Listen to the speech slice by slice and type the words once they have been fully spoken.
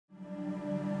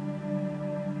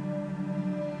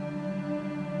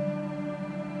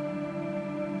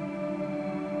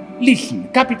listen,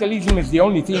 capitalism is the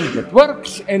only thing that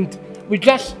works, and we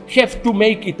just have to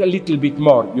make it a little bit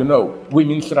more, you know,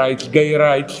 women's rights, gay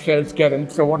rights, healthcare,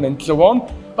 and so on and so on.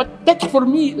 But that's for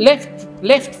me left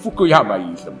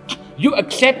Fukuyamaism. You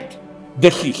accept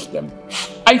the system.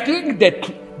 I think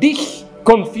that this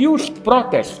confused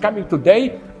protest coming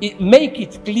today make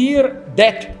it clear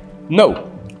that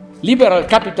no, liberal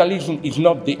capitalism is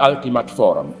not the ultimate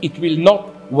forum. It will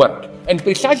not work. And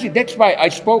precisely that's why I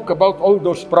spoke about all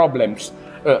those problems,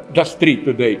 just three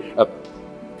today.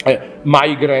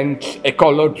 Migrants,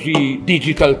 ecology,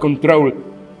 digital control.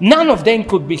 None of them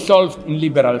could be solved in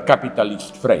liberal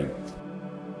capitalist frame.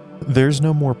 There's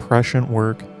no more prescient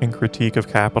work and critique of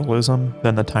capitalism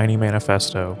than the tiny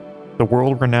manifesto, the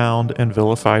world-renowned and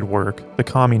vilified work, the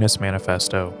Communist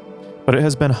Manifesto. But it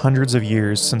has been hundreds of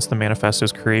years since the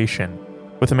manifesto's creation.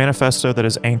 With a manifesto that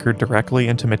is anchored directly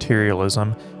into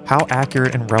materialism, how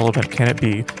accurate and relevant can it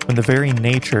be when the very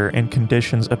nature and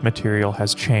conditions of material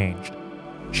has changed?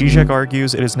 Žižek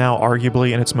argues it is now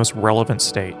arguably in its most relevant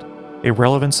state, a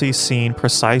relevancy seen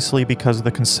precisely because of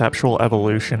the conceptual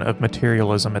evolution of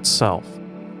materialism itself.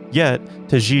 Yet,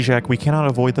 to Žižek, we cannot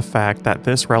avoid the fact that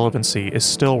this relevancy is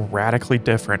still radically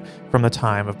different from the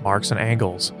time of Marx and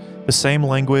Engels. The same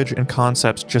language and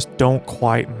concepts just don't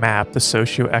quite map the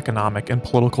socio-economic and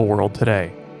political world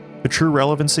today. The true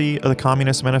relevancy of the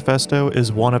Communist Manifesto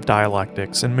is one of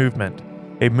dialectics and movement,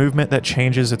 a movement that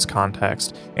changes its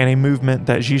context, and a movement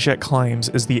that Žižek claims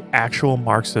is the actual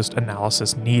Marxist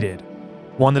analysis needed.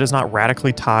 One that is not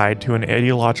radically tied to an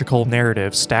ideological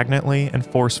narrative stagnantly and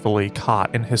forcefully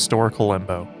caught in historical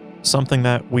limbo, something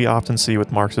that we often see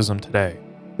with Marxism today.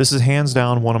 This is hands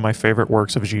down one of my favorite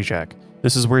works of Žižek.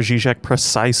 This is where Žižek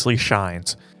precisely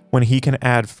shines, when he can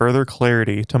add further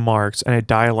clarity to Marx in a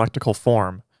dialectical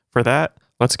form. For that,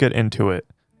 let's get into it.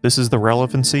 This is the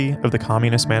relevancy of the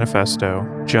Communist Manifesto,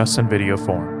 just in video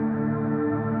form.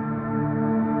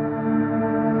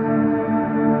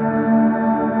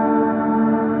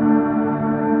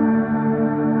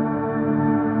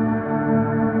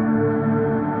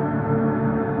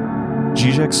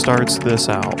 Žižek starts this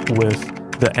out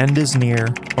with, "The end is near,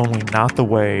 only not the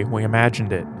way we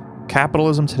imagined it."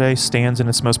 Capitalism today stands in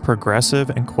its most progressive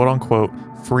and quote-unquote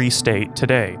free state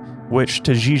today, which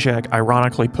to Žižek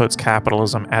ironically puts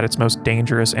capitalism at its most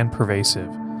dangerous and pervasive.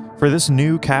 For this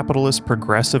new capitalist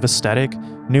progressive aesthetic,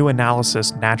 new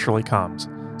analysis naturally comes.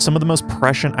 Some of the most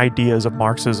prescient ideas of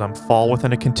Marxism fall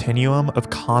within a continuum of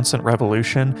constant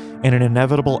revolution and an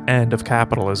inevitable end of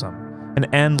capitalism, an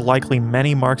end likely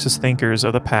many Marxist thinkers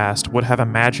of the past would have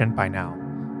imagined by now.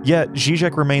 Yet,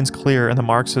 Žižek remains clear in the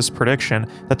Marxist prediction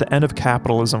that the end of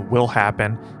capitalism will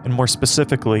happen, and more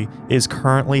specifically, is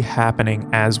currently happening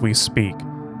as we speak,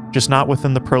 just not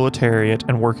within the proletariat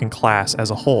and working class as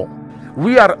a whole.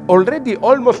 We are already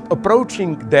almost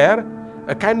approaching there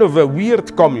a kind of a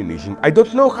weird communism. I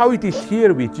don't know how it is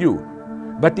here with you,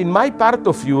 but in my part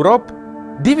of Europe,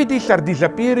 DVDs are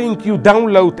disappearing, you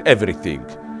download everything.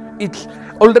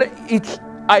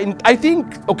 I think,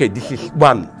 okay, this is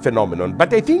one phenomenon,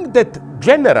 but I think that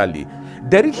generally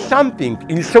there is something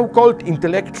in so-called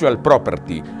intellectual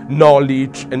property,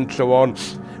 knowledge and so on,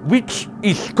 which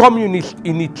is communist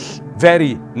in its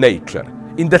very nature,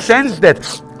 in the sense that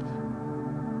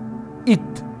it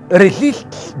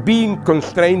resists being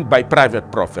constrained by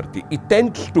private property. It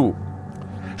tends to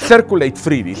circulate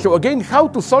freely. So again, how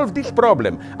to solve this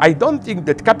problem? I don't think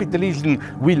that capitalism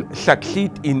will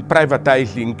succeed in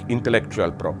privatizing intellectual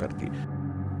property.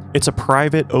 It's a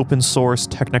private, open-source,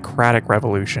 technocratic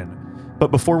revolution.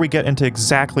 But before we get into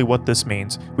exactly what this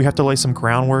means, we have to lay some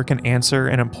groundwork and answer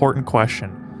an important question.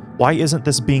 Why isn't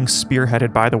this being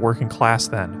spearheaded by the working class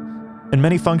then? In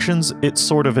many functions, it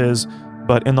sort of is,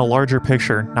 but in the larger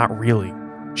picture, not really.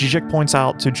 Žižek points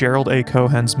out to Gerald A.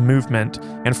 Cohen's movement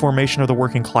and formation of the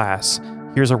working class.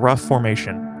 Here's a rough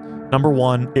formation. Number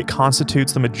 1, it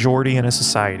constitutes the majority in a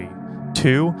society.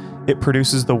 2, it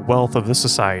produces the wealth of the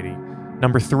society.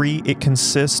 Number 3, it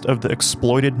consists of the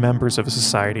exploited members of a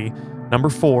society. Number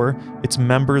 4, its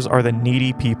members are the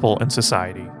needy people in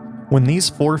society. When these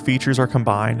 4 features are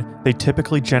combined, they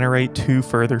typically generate 2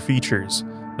 further features.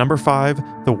 Number 5,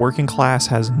 the working class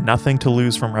has nothing to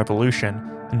lose from revolution.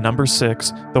 And number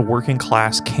 6, the working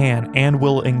class can and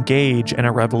will engage in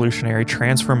a revolutionary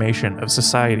transformation of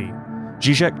society.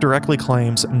 Žižek directly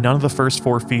claims none of the first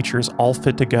 4 features all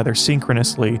fit together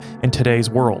synchronously in today's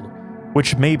world,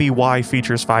 which may be why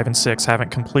features 5 and 6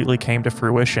 haven't completely came to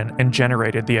fruition and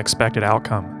generated the expected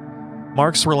outcome.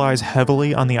 Marx relies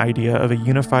heavily on the idea of a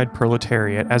unified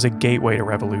proletariat as a gateway to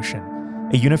revolution,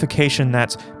 a unification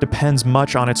that depends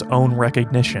much on its own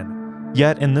recognition.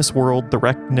 Yet in this world, the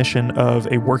recognition of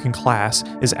a working class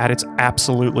is at its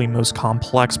absolutely most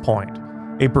complex point.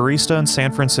 A barista in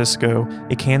San Francisco,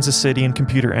 a Kansas Cityan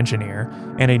computer engineer,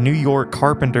 and a New York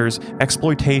carpenter's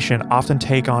exploitation often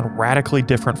take on radically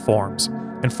different forms.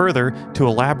 And further, to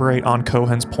elaborate on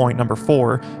Cohen's point number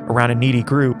 4 around a needy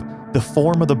group, the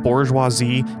form of the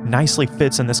bourgeoisie nicely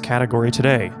fits in this category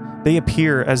today. They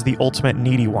appear as the ultimate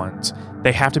needy ones.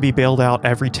 They have to be bailed out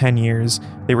every 10 years,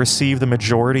 they receive the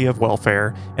majority of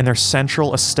welfare, and their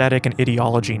central aesthetic and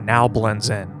ideology now blends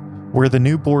in. Where the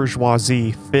new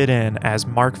bourgeoisie fit in as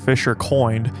Mark Fisher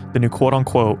coined the new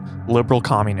quote-unquote liberal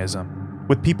communism.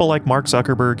 With people like Mark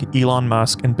Zuckerberg, Elon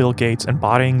Musk, and Bill Gates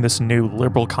embodying this new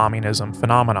liberal communism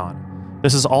phenomenon.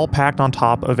 This is all packed on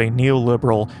top of a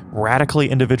neoliberal, radically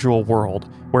individual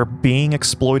world where being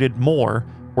exploited more,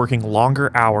 working longer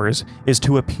hours, is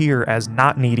to appear as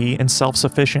not needy and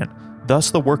self-sufficient.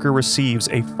 Thus, the worker receives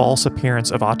a false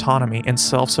appearance of autonomy and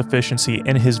self-sufficiency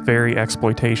in his very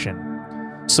exploitation.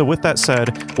 So with that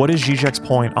said, what is Žižek's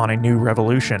point on a new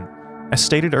revolution? As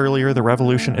stated earlier, the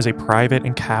revolution is a private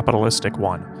and capitalistic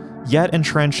one, yet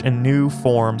entrenched in new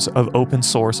forms of open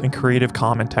source and Creative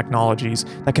Commons technologies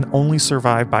that can only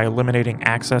survive by eliminating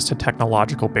access to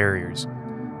technological barriers.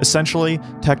 Essentially,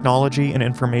 technology and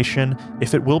information,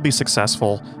 if it will be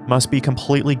successful, must be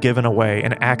completely given away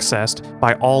and accessed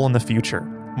by all in the future.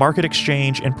 Market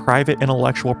exchange and private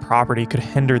intellectual property could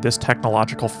hinder this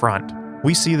technological front.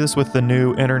 We see this with the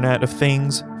new Internet of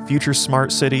Things, future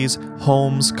smart cities,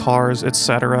 homes, cars,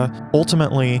 etc.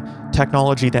 Ultimately,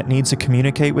 technology that needs to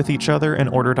communicate with each other in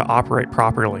order to operate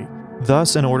properly.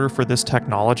 Thus, in order for this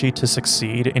technology to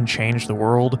succeed and change the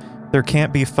world, there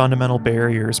can't be fundamental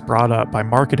barriers brought up by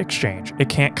market exchange. It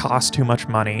can't cost too much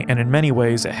money, and in many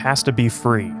ways, it has to be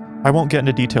free. I won't get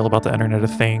into detail about the Internet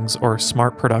of Things or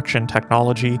smart production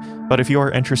technology, but if you are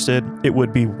interested, it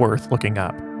would be worth looking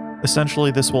up.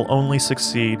 Essentially, this will only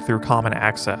succeed through common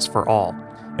access for all,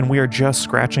 and we are just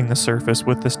scratching the surface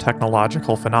with this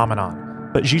technological phenomenon.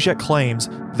 But Žižek claims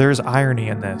there's irony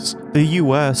in this. The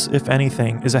US, if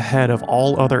anything, is ahead of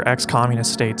all other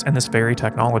ex-communist states in this very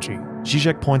technology.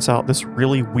 Žižek points out this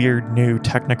really weird new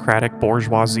technocratic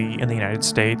bourgeoisie in the United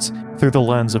States through the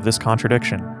lens of this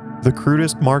contradiction. The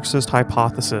crudest Marxist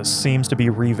hypothesis seems to be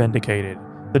re-vindicated.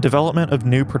 The development of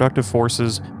new productive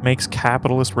forces makes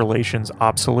capitalist relations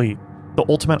obsolete. The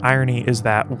ultimate irony is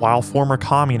that while former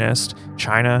communists,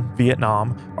 China,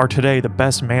 Vietnam, are today the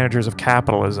best managers of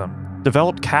capitalism,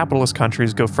 developed capitalist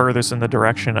countries go furthest in the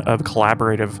direction of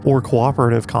collaborative or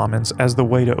cooperative commons as the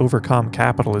way to overcome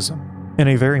capitalism. In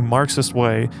a very Marxist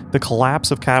way, the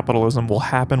collapse of capitalism will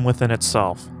happen within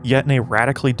itself, yet in a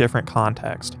radically different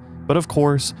context. But of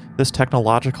course, this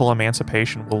technological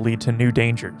emancipation will lead to new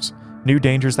dangers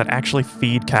that actually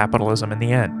feed capitalism in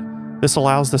the end. This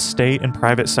allows the state and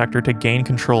private sector to gain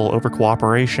control over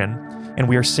cooperation, and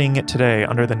we are seeing it today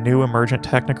under the new emergent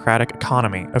technocratic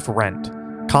economy of rent.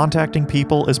 Contacting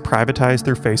people is privatized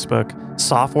through Facebook,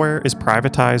 software is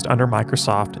privatized under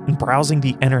Microsoft, and browsing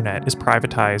the internet is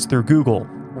privatized through Google.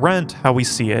 Rent, how we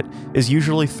see it, is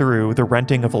usually through the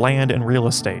renting of land and real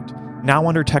estate. Now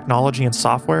under technology and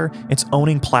software, it's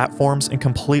owning platforms and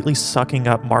completely sucking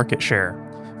up market share.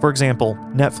 For example,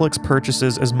 Netflix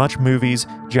purchases as much movies,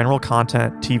 general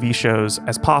content, TV shows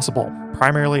as possible,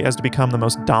 primarily as to become the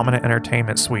most dominant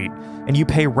entertainment suite, and you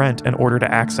pay rent in order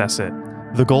to access it.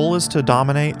 The goal is to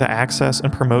dominate the access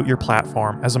and promote your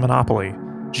platform as a monopoly.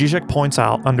 Žižek points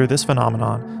out, under this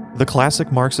phenomenon, the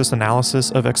classic Marxist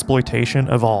analysis of exploitation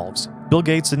evolves. Bill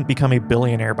Gates didn't become a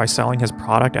billionaire by selling his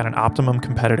product at an optimum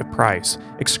competitive price,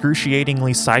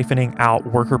 excruciatingly siphoning out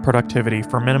worker productivity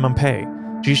for minimum pay.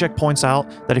 Žižek points out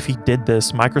that if he did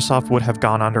this, Microsoft would have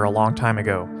gone under a long time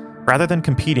ago. Rather than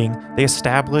competing, they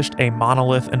established a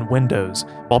monolith in Windows,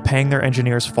 while paying their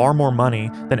engineers far more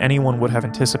money than anyone would have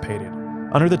anticipated.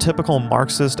 Under the typical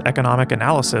Marxist economic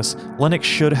analysis, Linux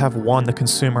should have won the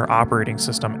consumer operating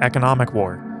system economic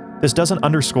war. This doesn't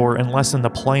underscore and lessen the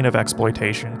plane of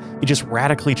exploitation, it just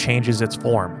radically changes its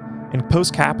form. In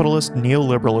post-capitalist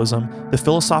neoliberalism, the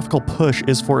philosophical push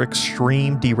is for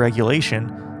extreme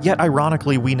deregulation, yet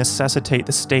ironically we necessitate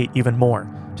the state even more,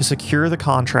 to secure the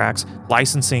contracts,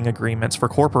 licensing agreements for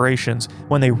corporations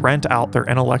when they rent out their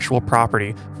intellectual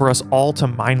property for us all to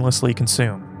mindlessly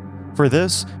consume. For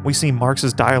this, we see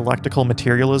Marx's dialectical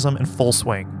materialism in full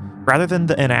swing. Rather than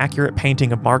the inaccurate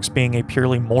painting of Marx being a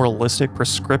purely moralistic,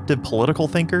 prescriptive political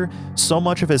thinker, so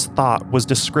much of his thought was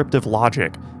descriptive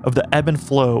logic of the ebb and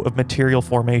flow of material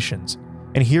formations.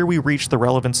 And here we reach the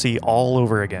relevancy all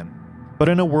over again. But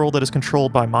in a world that is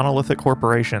controlled by monolithic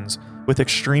corporations with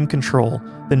extreme control,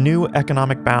 the new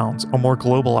economic bounds are more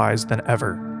globalized than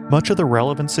ever. Much of the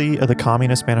relevancy of the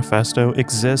Communist Manifesto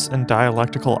exists in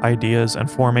dialectical ideas and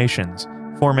formations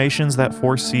that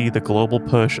foresee the global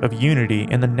push of unity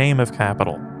in the name of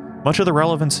capital. Much of the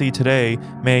relevancy today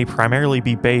may primarily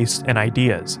be based in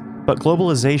ideas, but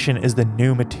globalization is the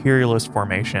new materialist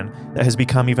formation that has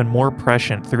become even more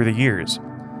prescient through the years.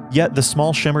 Yet the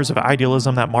small shimmers of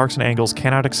idealism that Marx and Engels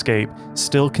cannot escape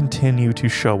still continue to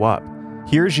show up.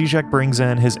 Here Žižek brings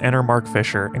in his inner Mark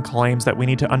Fisher and claims that we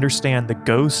need to understand the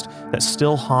ghosts that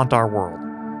still haunt our world.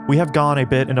 We have gone a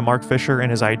bit into Mark Fisher and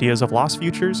his ideas of lost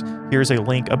futures. Here's a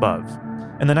link above.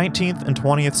 In the 19th and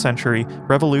 20th century,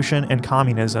 revolution and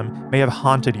communism may have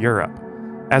haunted Europe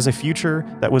as a future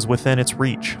that was within its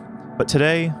reach. But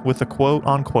today, with the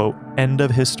quote-unquote end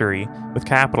of history with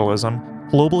capitalism,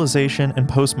 globalization and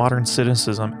postmodern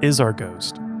cynicism is our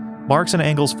ghost. Marx and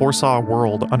Engels foresaw a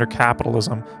world under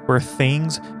capitalism where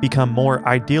things become more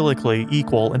idyllically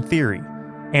equal in theory,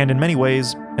 and in many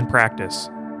ways, in practice.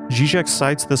 Žižek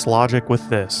cites this logic with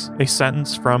this, a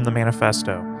sentence from the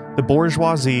manifesto. The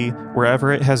bourgeoisie,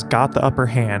 wherever it has got the upper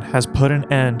hand, has put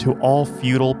an end to all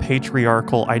feudal,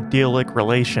 patriarchal, idyllic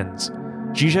relations.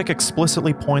 Žižek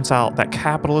explicitly points out that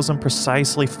capitalism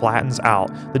precisely flattens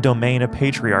out the domain of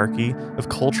patriarchy, of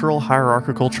cultural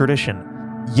hierarchical tradition.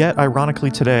 Yet, ironically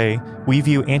today, we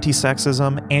view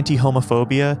anti-sexism,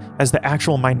 anti-homophobia as the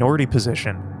actual minority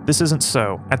position. This isn't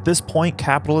so. At this point,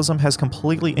 capitalism has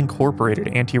completely incorporated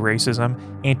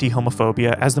anti-racism,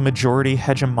 anti-homophobia as the majority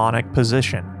hegemonic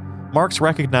position. Marx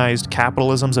recognized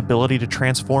capitalism's ability to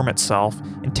transform itself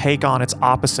and take on its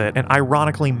opposite and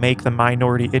ironically make the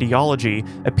minority ideology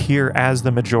appear as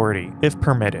the majority, if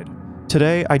permitted.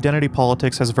 Today, identity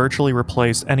politics has virtually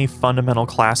replaced any fundamental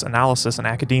class analysis in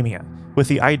academia, with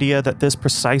the idea that this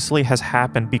precisely has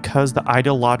happened because the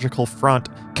ideological front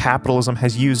capitalism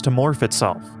has used to morph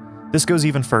itself. This goes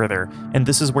even further, and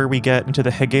this is where we get into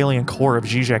the Hegelian core of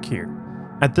Žižek here.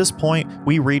 At this point,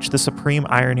 we reach the supreme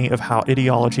irony of how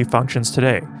ideology functions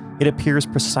today. It appears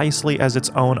precisely as its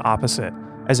own opposite,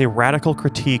 as a radical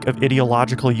critique of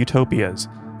ideological utopias.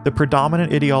 The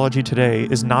predominant ideology today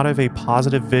is not of a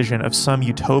positive vision of some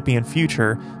utopian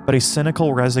future, but a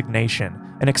cynical resignation,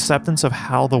 an acceptance of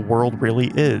how the world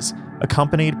really is,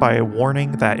 accompanied by a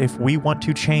warning that if we want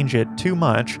to change it too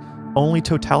much, only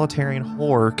totalitarian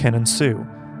horror can ensue.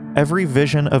 Every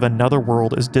vision of another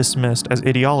world is dismissed as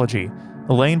ideology.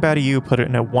 Elaine Badiou put it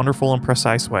in a wonderful and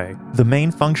precise way. The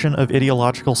main function of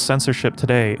ideological censorship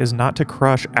today is not to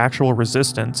crush actual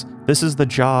resistance, this is the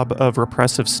job of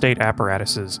repressive state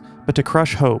apparatuses, but to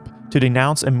crush hope, to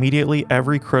denounce immediately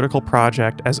every critical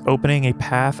project as opening a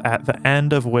path at the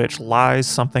end of which lies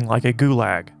something like a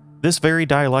gulag. This very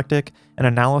dialectic and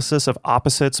analysis of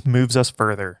opposites moves us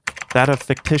further, that of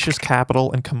fictitious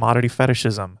capital and commodity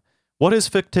fetishism. What is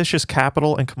fictitious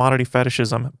capital and commodity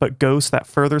fetishism but ghosts that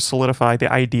further solidify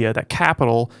the idea that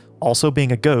capital, also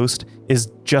being a ghost,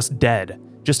 is just dead,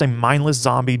 just a mindless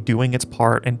zombie doing its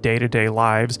part in day-to-day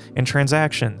lives and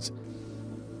transactions?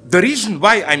 The reason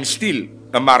why I'm still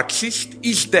a Marxist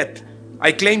is that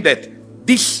I claim that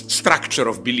this structure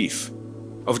of belief,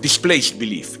 of displaced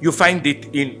belief, you find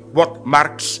it in what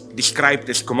Marx described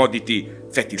as commodity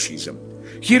fetishism.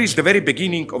 Here is the very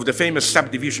beginning of the famous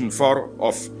subdivision 4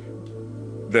 of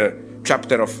the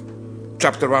chapter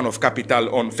 1 of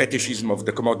Capital on fetishism of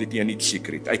the commodity and its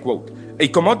secret. I quote, "A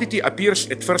commodity appears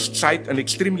at first sight an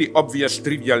extremely obvious,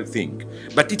 trivial thing,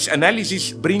 but its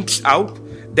analysis brings out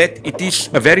that it is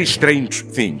a very strange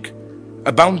thing,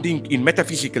 abounding in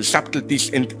metaphysical subtleties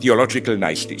and theological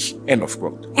niceties." End of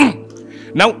quote.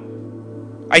 Now,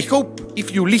 I hope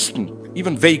if you listen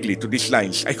even vaguely to these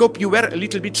lines, I hope you were a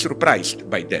little bit surprised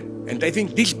by them. And I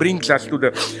think this brings us to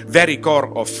the very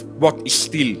core of what is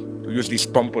still, to use these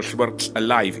pompous words,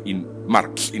 alive in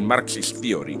Marx, in Marxist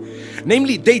theory.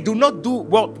 Namely, they do not do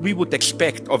what we would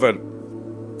expect of a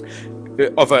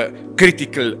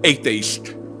critical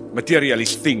atheist,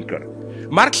 materialist thinker.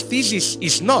 Marx's thesis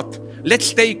is not,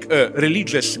 let's take a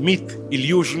religious myth,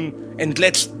 illusion, and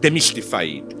let's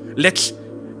demystify it. Let's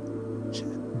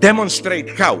demonstrate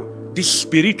how this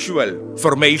spiritual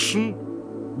formation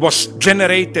was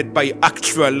generated by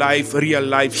actual life, real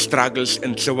life struggles,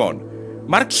 and so on.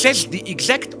 Marx says the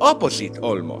exact opposite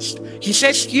almost. He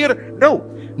says here, no,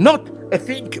 not a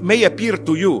thing may appear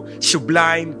to you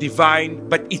sublime, divine,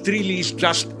 but it really is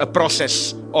just a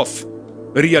process of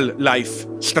real life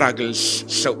struggles,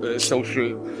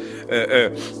 social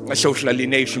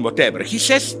alienation, whatever. He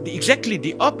says exactly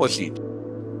the opposite.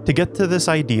 To get to this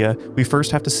idea, we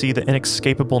first have to see the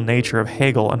inescapable nature of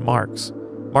Hegel and Marx.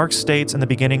 Marx states in the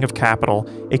beginning of Capital,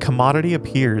 a commodity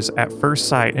appears at first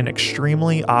sight an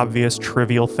extremely obvious,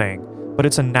 trivial thing, but but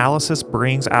its analysis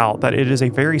brings out that it is a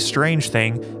very strange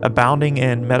thing, abounding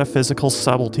in metaphysical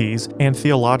subtleties and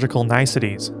theological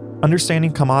niceties.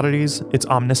 Understanding commodities, its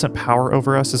omniscient power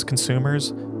over us as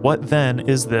consumers, what then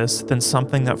is this than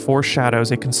something that foreshadows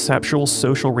a conceptual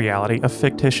social reality of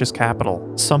fictitious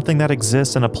capital, something that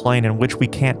exists in a plane in which we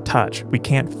can't touch, we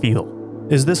can't feel?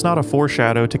 Is this not a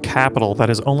foreshadow to capital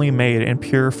that is only made in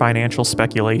pure financial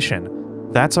speculation?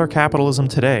 That's our capitalism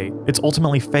today. It's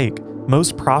ultimately fake.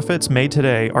 Most profits made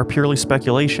today are purely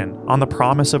speculation, on the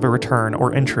promise of a return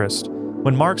or interest.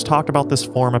 When Marx talked about this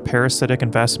form of parasitic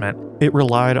investment, it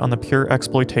relied on the pure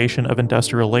exploitation of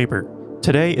industrial labor.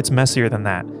 Today, it's messier than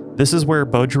that. This is where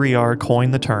Baudrillard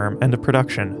coined the term end of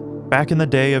production. Back in the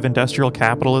day of industrial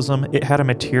capitalism, it had a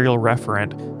material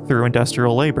referent through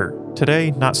industrial labor. Today,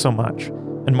 not so much.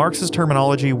 In Marx's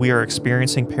terminology, we are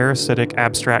experiencing parasitic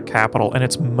abstract capital in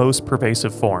its most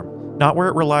pervasive form, not where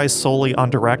it relies solely on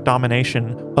direct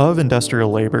domination of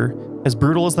industrial labor. As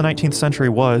brutal as the 19th century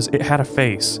was, it had a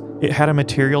face. It had a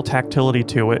material tactility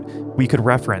to it we could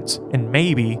reference, and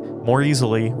maybe, more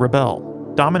easily,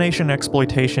 rebel. Domination and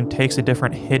exploitation takes a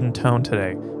different hidden tone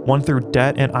today, one through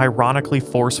debt and ironically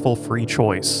forceful free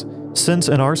choice. Since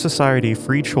in our society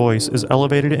free choice is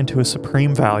elevated into a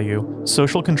supreme value,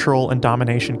 social control and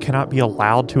domination cannot be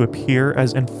allowed to appear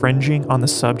as infringing on the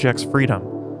subject's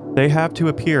freedom. They have to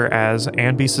appear as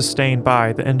and be sustained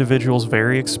by the individual's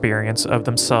very experience of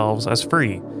themselves as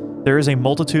free. There is a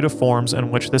multitude of forms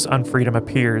in which this unfreedom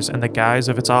appears in the guise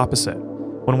of its opposite.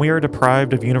 When we are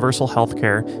deprived of universal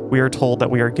healthcare, we are told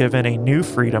that we are given a new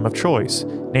freedom of choice,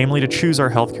 namely to choose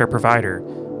our healthcare provider.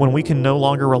 When we can no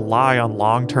longer rely on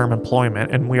long-term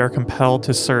employment and we are compelled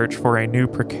to search for a new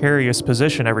precarious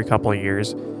position every couple of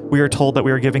years, we are told that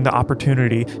we are given the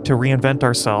opportunity to reinvent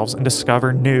ourselves and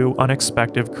discover new,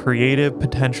 unexpected, creative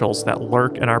potentials that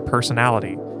lurk in our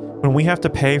personality. When we have to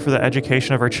pay for the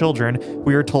education of our children,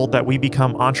 we are told that we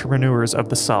become entrepreneurs of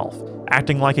the self,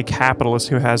 acting like a capitalist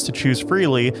who has to choose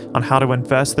freely on how to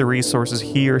invest the resources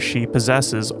he or she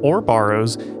possesses or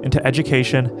borrows into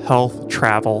education, health,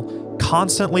 travel,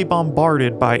 constantly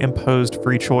bombarded by imposed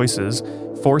free choices,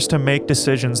 forced to make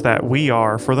decisions that we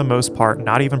are, for the most part,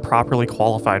 not even properly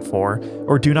qualified for,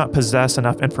 or do not possess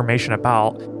enough information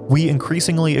about. We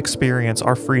increasingly experience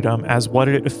our freedom as what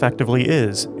it effectively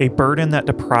is, a burden that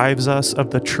deprives us of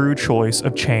the true choice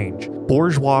of change.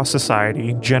 Bourgeois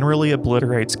society generally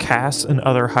obliterates castes and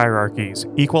other hierarchies,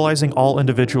 equalizing all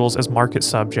individuals as market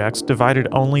subjects divided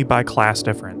only by class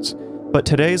difference. But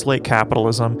today's late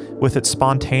capitalism, with its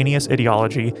spontaneous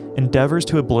ideology, endeavors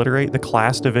to obliterate the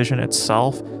class division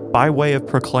itself by way of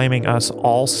proclaiming us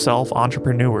all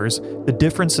self-entrepreneurs, the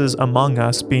differences among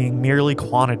us being merely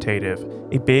quantitative.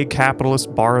 A big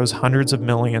capitalist borrows hundreds of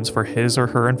millions for his or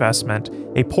her investment,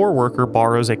 a poor worker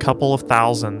borrows a couple of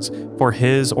thousands for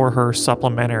his or her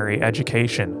supplementary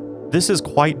education. This is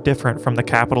quite different from the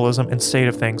capitalism and state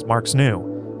of things Marx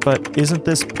knew. But isn't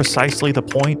this precisely the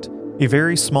point? A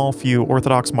very small few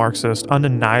orthodox Marxists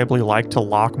undeniably like to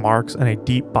lock Marx in a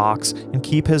deep box and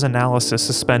keep his analysis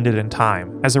suspended in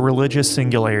time, as a religious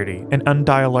singularity, an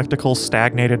undialectical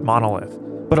stagnated monolith.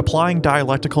 But applying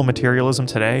dialectical materialism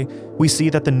today, we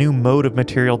see that the new mode of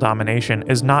material domination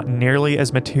is not nearly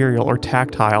as material or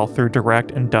tactile through direct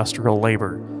industrial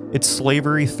labor. It's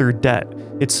slavery through debt.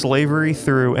 It's slavery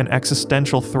through an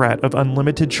existential threat of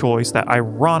unlimited choice that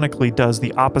ironically does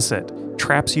the opposite,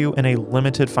 traps you in a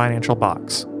limited financial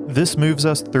box. This moves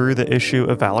us through the issue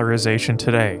of valorization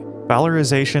today.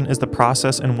 Valorization is the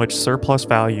process in which surplus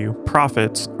value,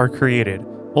 profits, are created,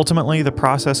 ultimately the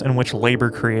process in which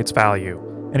labor creates value.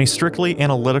 In a strictly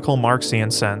analytical Marxian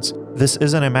sense, this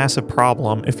isn't a massive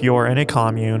problem if you're in a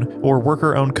commune or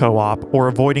worker-owned co-op or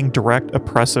avoiding direct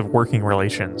oppressive working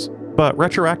relations. But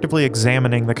retroactively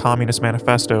examining the Communist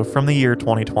Manifesto from the year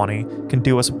 2020 can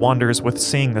do us wonders with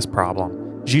seeing this problem.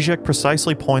 Žižek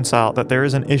precisely points out that there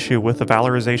is an issue with the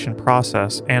valorization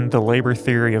process and the labor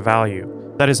theory of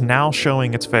value that is now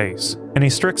showing its face. In a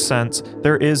strict sense,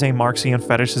 there is a Marxian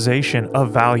fetishization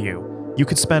of value. You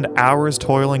could spend hours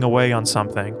toiling away on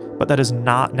something, but that does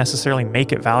not necessarily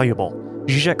make it valuable.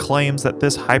 Žižek claims that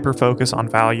this hyper-focus on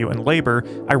value and labor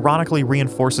ironically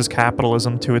reinforces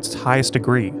capitalism to its highest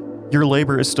degree. Your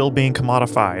labor is still being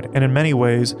commodified, and in many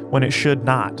ways, when it should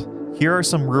not. Here are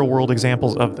some real-world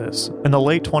examples of this. In the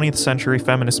late 20th century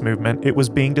feminist movement, it was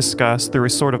being discussed through a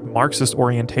sort of Marxist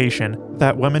orientation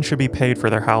that women should be paid for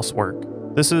their housework.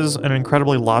 This is an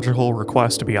incredibly logical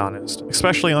request, to be honest,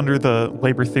 especially under the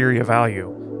labor theory of value.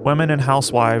 Women and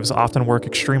housewives often work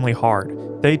extremely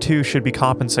hard. They too should be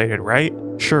compensated, right?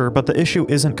 Sure, but the issue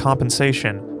isn't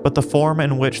compensation. But the form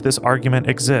in which this argument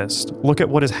exists, look at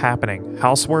what is happening.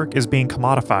 Housework is being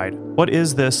commodified. What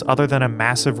is this other than a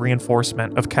massive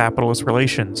reinforcement of capitalist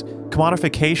relations?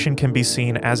 Commodification can be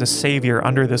seen as a savior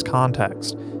under this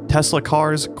context. Tesla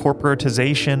cars,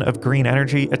 corporatization of green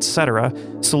energy, etc.,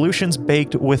 solutions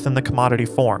baked within the commodity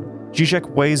form. Žižek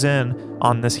weighs in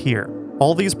on this here.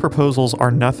 All these proposals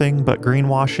are nothing but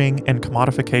greenwashing and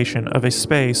commodification of a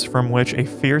space from which a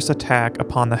fierce attack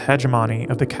upon the hegemony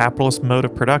of the capitalist mode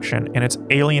of production and its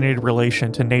alienated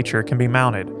relation to nature can be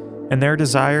mounted, and their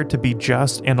desire to be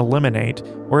just and eliminate,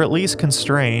 or at least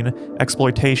constrain,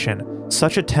 exploitation.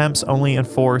 Such attempts only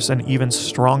enforce an even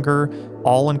stronger,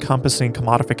 all-encompassing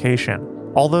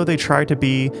commodification. Although they try to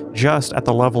be just at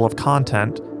the level of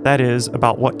content, that is,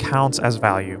 about what counts as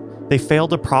value, they fail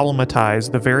to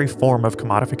problematize the very form of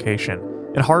commodification.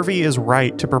 And Harvey is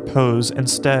right to propose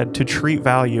instead to treat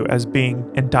value as being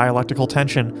in dialectical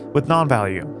tension with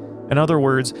non-value. In other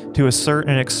words, to assert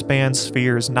and expand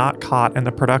spheres not caught in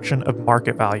the production of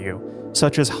market value,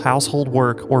 such as household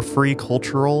work or free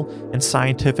cultural and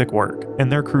scientific work, in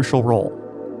their crucial role.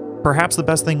 Perhaps the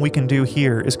best thing we can do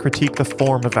here is critique the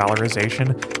form of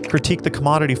valorization, critique the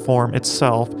commodity form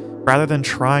itself, rather than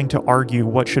trying to argue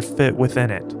what should fit within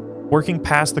it. Working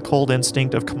past the cold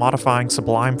instinct of commodifying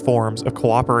sublime forms of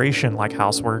cooperation like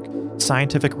housework,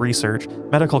 scientific research,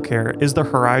 medical care is the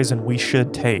horizon we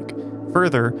should take.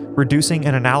 Further, reducing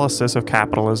an analysis of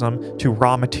capitalism to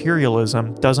raw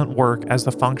materialism doesn't work, as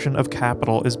the function of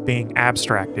capital is being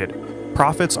abstracted.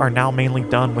 Profits are now mainly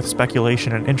done with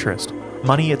speculation and interest.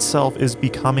 Money itself is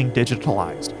becoming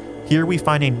digitalized. Here we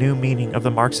find a new meaning of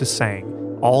the Marxist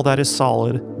saying, all that is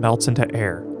solid melts into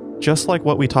air. Just like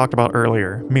what we talked about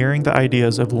earlier, mirroring the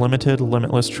ideas of limited,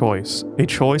 limitless choice, a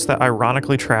choice that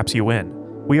ironically traps you in.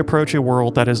 We approach a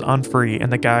world that is unfree in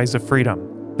the guise of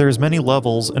freedom. There's many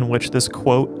levels in which this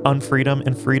quote, unfreedom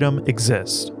and freedom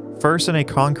exist. First, in a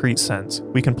concrete sense,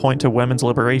 we can point to women's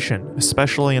liberation,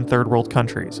 especially in third world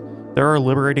countries. There are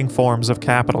liberating forms of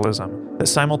capitalism that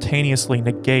simultaneously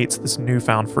negates this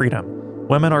newfound freedom.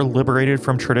 Women are liberated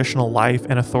from traditional life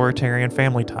and authoritarian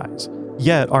family ties,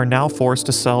 yet are now forced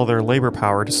to sell their labor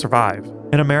power to survive.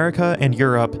 In America and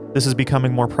Europe, this is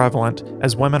becoming more prevalent,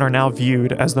 as women are now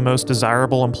viewed as the most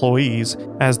desirable employees,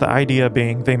 as the idea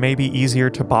being they may be easier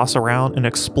to boss around and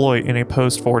exploit in a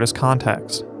post-Fordist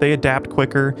context. They adapt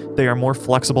quicker, they are more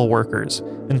flexible workers.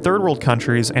 In third world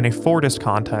countries and a Fordist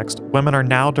context, women are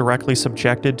now directly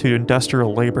subjected to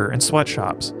industrial labor and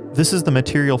sweatshops. This is the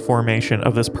material formation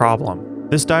of this problem.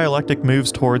 This dialectic moves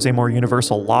towards a more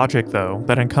universal logic, though,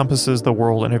 that encompasses the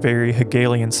world in a very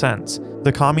Hegelian sense.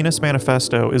 The Communist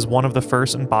Manifesto is one of the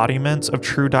first embodiments of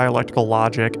true dialectical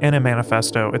logic in a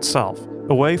manifesto itself,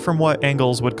 away from what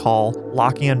Engels would call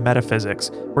Lockean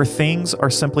metaphysics, where things are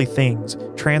simply things,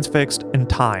 transfixed in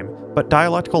time, but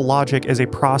dialectical logic is a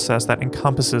process that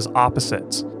encompasses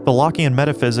opposites. The Lockean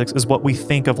metaphysics is what we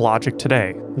think of logic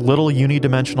today, little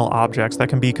unidimensional objects that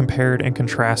can be compared and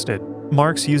contrasted.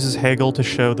 Marx uses Hegel to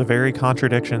show the very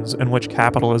contradictions in which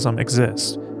capitalism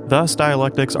exists. Thus,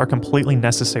 dialectics are completely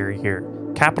necessary here.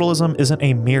 Capitalism isn't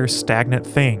a mere stagnant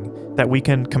thing that we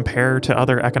can compare to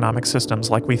other economic systems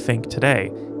like we think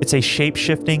today. It's a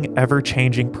shape-shifting,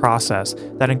 ever-changing process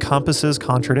that encompasses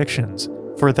contradictions.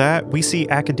 For that, we see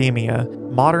academia,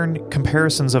 modern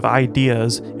comparisons of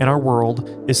ideas in our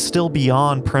world, is still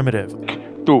beyond primitive.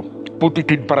 To put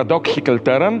it in paradoxical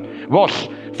term, was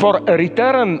for a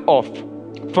return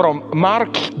from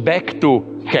Marx back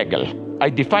to Hegel. I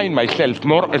define myself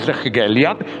more as a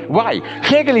Hegelian. Why?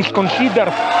 Hegel is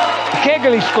considered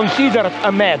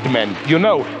a madman, you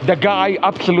know, the guy,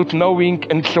 absolute knowing,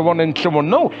 and so on and so on.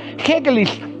 No, Hegel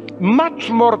is much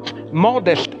more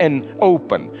modest and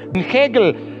open. In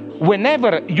Hegel,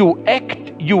 whenever you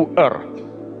act, you err.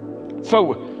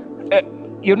 So,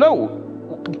 you know,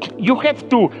 you have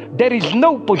to, there is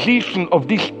no position of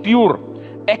this pure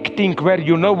acting where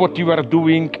you know what you are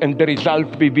doing and the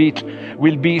result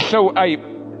will be. So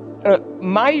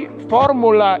my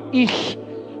formula is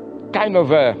kind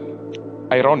of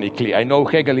ironically, I know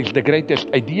Hegel is the greatest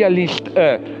idealist,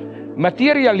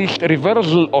 materialist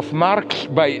reversal of Marx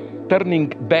by turning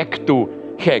back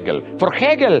to Hegel. For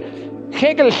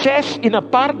Hegel says in a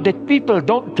part that people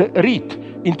don't read,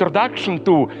 Introduction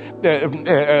to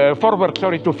Forward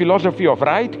to Philosophy of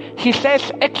Right, he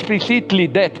says explicitly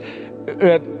that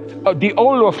the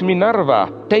owl of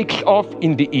Minerva takes off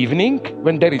in the evening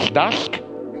when there is dusk.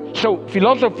 So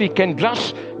philosophy can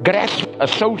just grasp a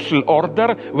social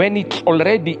order when it's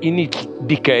already in its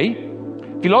decay.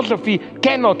 Philosophy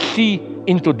cannot see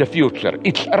into the future.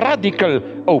 It's radical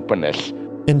openness.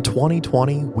 In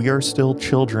 2020, we are still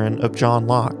children of John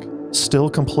Locke. still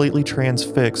completely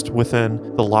transfixed within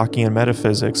the Lockean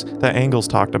metaphysics that Engels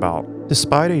talked about.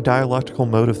 Despite a dialectical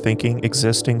mode of thinking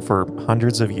existing for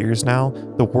hundreds of years now,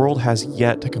 the world has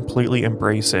yet to completely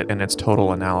embrace it in its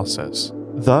total analysis.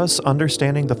 Thus,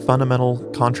 understanding the fundamental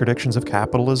contradictions of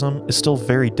capitalism is still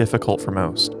very difficult for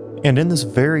most. And in this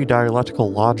very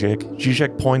dialectical logic,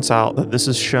 Žižek points out that this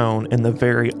is shown in the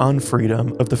very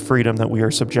unfreedom of the freedom that we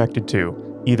are subjected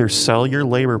to. Either sell your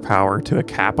labor power to a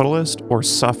capitalist or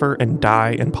suffer and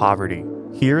die in poverty.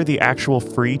 Here, the actual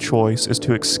free choice is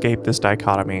to escape this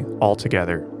dichotomy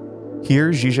altogether.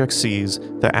 Here, Žižek sees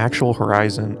the actual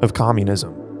horizon of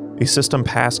communism. A system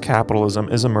past capitalism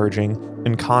is emerging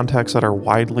in contexts that are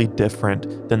widely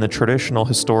different than the traditional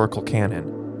historical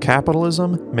canon.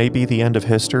 Capitalism may be the end of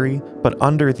history, but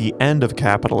under the end of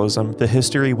capitalism, the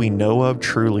history we know of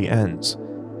truly ends.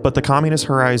 But the communist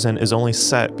horizon is only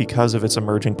set because of its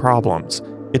emerging problems.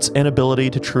 Its inability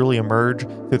to truly emerge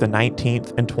through the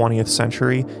 19th and 20th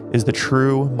century is the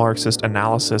true Marxist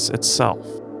analysis itself.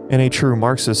 In a true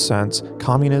Marxist sense,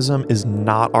 communism is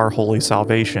not our holy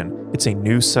salvation. It's a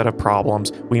new set of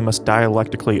problems we must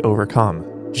dialectically overcome.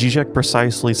 Žižek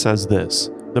precisely says this: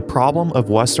 the problem of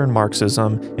Western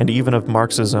Marxism, and even of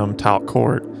Marxism tout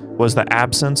court, was the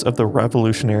absence of the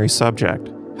revolutionary subject.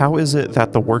 How is it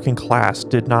that the working class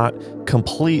did not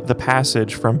complete the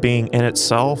passage from being in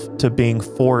itself to being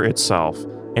for itself,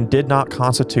 and did not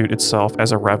constitute itself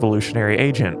as a revolutionary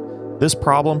agent? This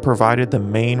problem provided the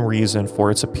main reason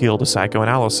for its appeal to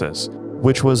psychoanalysis,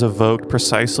 which was evoked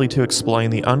precisely to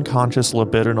explain the unconscious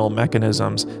libidinal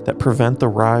mechanisms that prevent the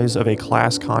rise of a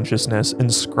class consciousness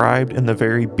inscribed in the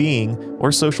very being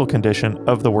or social condition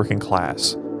of the working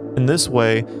class. In this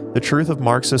way, the truth of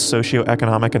Marxist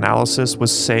socioeconomic analysis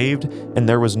was saved, and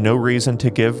there was no reason to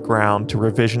give ground to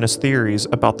revisionist theories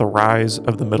about the rise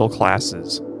of the middle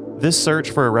classes. This search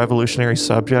for a revolutionary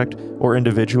subject or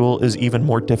individual is even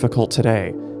more difficult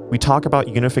today. We talk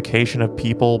about unification of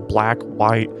people, black,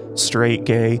 white, straight,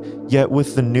 gay, yet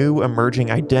with the new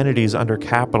emerging identities under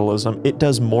capitalism, it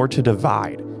does more to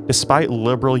divide, despite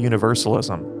liberal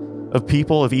universalism, of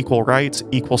people of equal rights,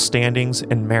 equal standings,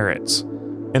 and merits.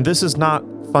 And this is not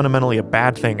fundamentally a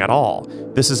bad thing at all.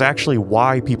 This is actually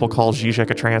why people call Žižek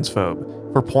a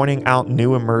transphobe, for pointing out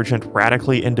new emergent,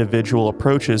 radically individual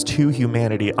approaches to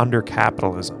humanity under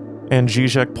capitalism. And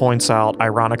Žižek points out,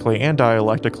 ironically and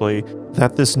dialectically,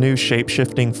 that this new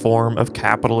shape-shifting form of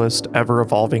capitalist,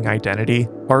 ever-evolving identity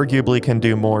arguably can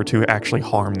do more to actually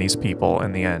harm these people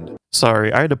in the end.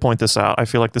 Sorry, I had to point this out. I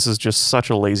feel like this is just such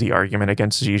a lazy argument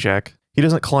against Žižek. He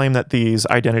doesn't claim that these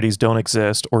identities don't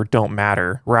exist or don't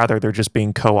matter. Rather, they're just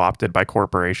being co-opted by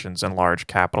corporations and large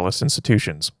capitalist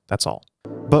institutions. That's all.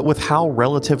 But with how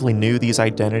relatively new these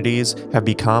identities have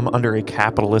become under a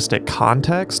capitalistic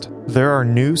context, there are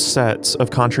new sets of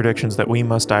contradictions that we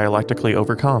must dialectically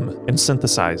overcome and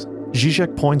synthesize.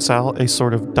 Žižek points out a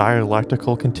sort of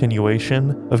dialectical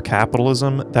continuation of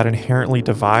capitalism that inherently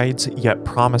divides yet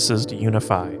promises to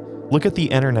unify. Look at the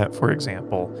internet, for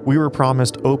example. We were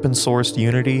promised open-sourced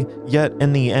unity, yet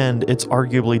in the end, it's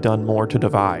arguably done more to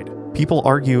divide. People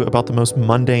argue about the most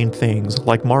mundane things,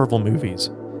 like Marvel movies.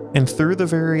 And through the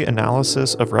very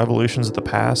analysis of revolutions of the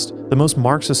past, the most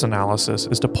Marxist analysis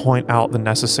is to point out the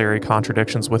necessary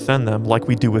contradictions within them, like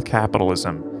we do with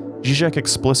capitalism. Žižek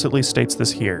explicitly states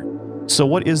this here. So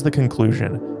what is the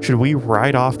conclusion? Should we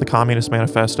write off the Communist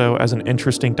Manifesto as an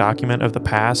interesting document of the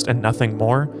past and nothing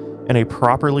more? In a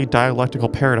properly dialectical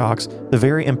paradox, the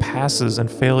very impasses and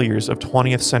failures of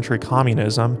 20th century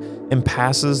communism,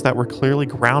 impasses that were clearly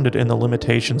grounded in the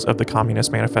limitations of the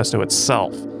Communist Manifesto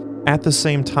itself, at the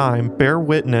same time bear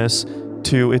witness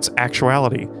to its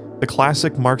actuality. The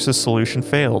classic Marxist solution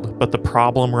failed, but the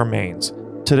problem remains.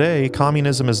 Today,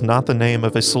 communism is not the name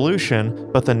of a solution,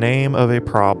 but the name of a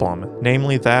problem,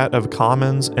 namely that of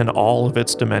commons in all of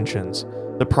its dimensions.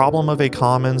 The problem of a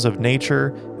commons of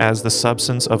nature as the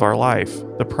substance of our life,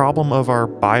 the problem of our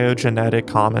biogenetic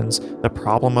commons, the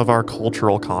problem of our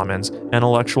cultural commons,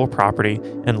 intellectual property,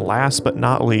 and last but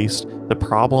not least, the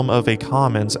problem of a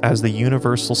commons as the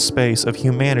universal space of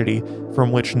humanity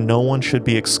from which no one should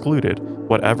be excluded.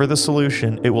 Whatever the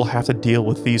solution, it will have to deal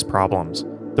with these problems.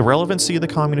 The relevancy of the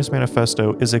Communist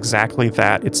Manifesto is exactly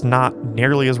that. It's not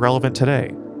nearly as relevant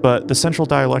today. But the central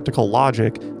dialectical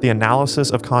logic, the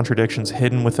analysis of contradictions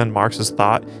hidden within Marxist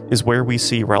thought, is where we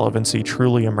see relevancy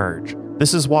truly emerge.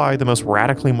 This is why the most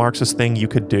radically Marxist thing you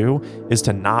could do is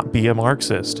to not be a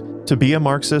Marxist. To be a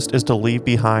Marxist is to leave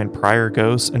behind prior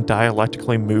ghosts and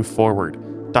dialectically move forward.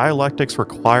 Dialectics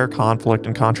require conflict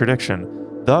and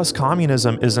contradiction. Thus,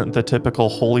 communism isn't the typical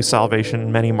holy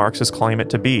salvation many Marxists claim it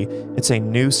to be. It's a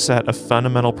new set of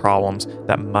fundamental problems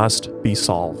that must be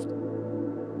solved.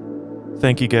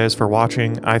 Thank you guys for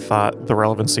watching. I thought the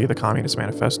relevancy of the Communist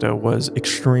Manifesto was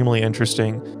extremely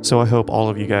interesting, so I hope all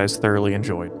of you guys thoroughly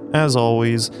enjoyed. As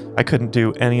always, I couldn't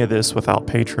do any of this without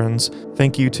patrons.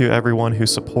 Thank you to everyone who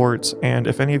supports, and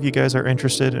if any of you guys are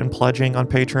interested in pledging on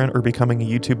Patreon or becoming a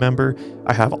YouTube member,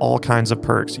 I have all kinds of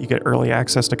perks. You get early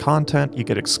access to content, you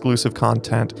get exclusive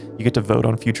content, you get to vote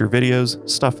on future videos,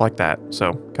 stuff like that.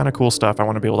 So, kind of cool stuff. I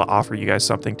want to be able to offer you guys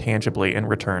something tangibly in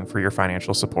return for your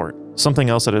financial support. Something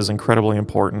else that is incredibly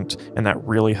important and that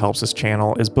really helps this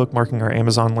channel is bookmarking our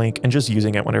Amazon link and just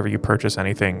using it whenever you purchase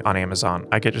anything on Amazon.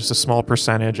 I get just a small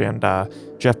percentage, and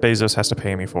Jeff Bezos has to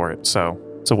pay me for it, so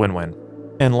it's a win-win.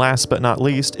 And last but not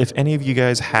least, if any of you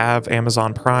guys have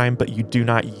Amazon Prime but you do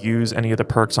not use any of the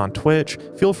perks on Twitch,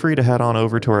 feel free to head on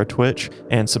over to our Twitch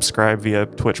and subscribe via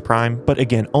Twitch Prime. But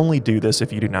again, only do this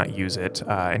if you do not use it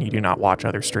and you do not watch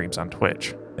other streams on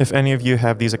Twitch. If any of you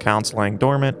have these accounts laying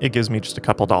dormant, it gives me just a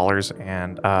couple dollars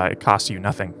and it costs you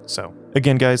nothing. So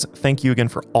again, guys, thank you again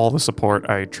for all the support.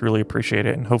 I truly appreciate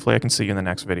it, and hopefully I can see you in the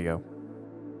next video.